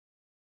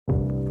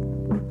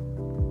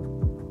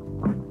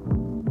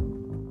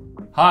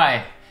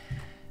Hi,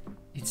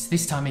 it's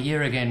this time of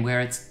year again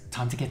where it's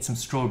time to get some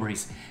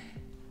strawberries.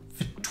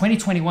 For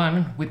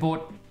 2021, we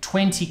bought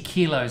 20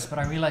 kilos, but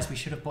I realized we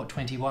should have bought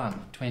 21,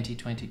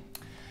 20.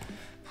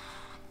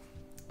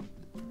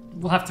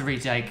 We'll have to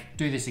retake,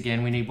 do this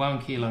again. We need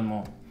 1 kilo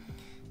more.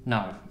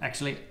 No,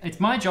 actually, it's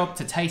my job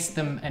to taste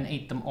them and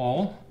eat them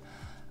all.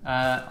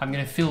 I'm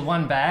gonna fill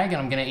 1 bag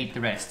and I'm gonna eat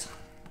the rest.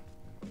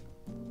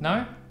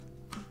 No?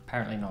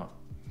 Apparently not.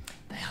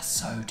 They are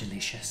so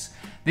delicious.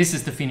 This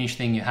is the Finnish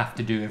thing you have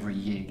to do every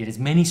year. Get as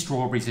many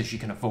strawberries as you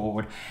can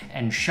afford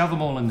and shove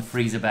them all in the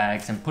freezer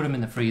bags and put them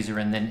in the freezer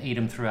and then eat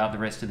them throughout the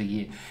rest of the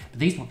year. But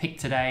these were picked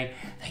today.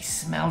 They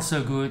smell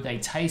so good, they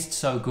taste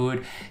so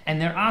good,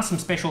 and there are some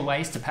special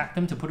ways to pack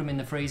them to put them in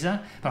the freezer,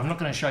 but I'm not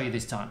gonna show you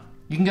this time.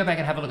 You can go back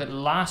and have a look at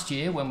last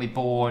year when we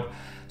bought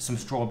some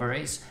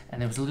strawberries,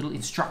 and there was a little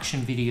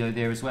instruction video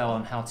there as well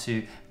on how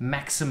to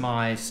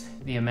maximize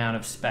the amount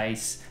of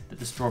space that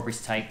the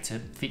strawberries take to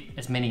fit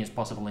as many as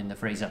possible in the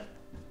freezer.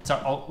 So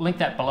I'll link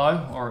that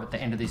below or at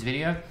the end of this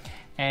video.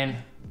 And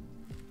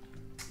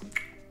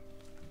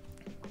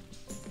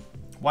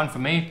 1 for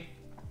me,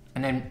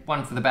 and then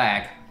 1 for the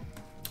bag.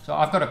 So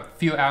I've got a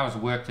few hours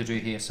of work to do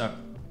here, so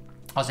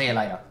I'll see you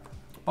later.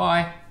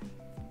 Bye.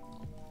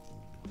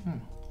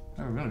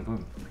 They're really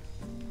good.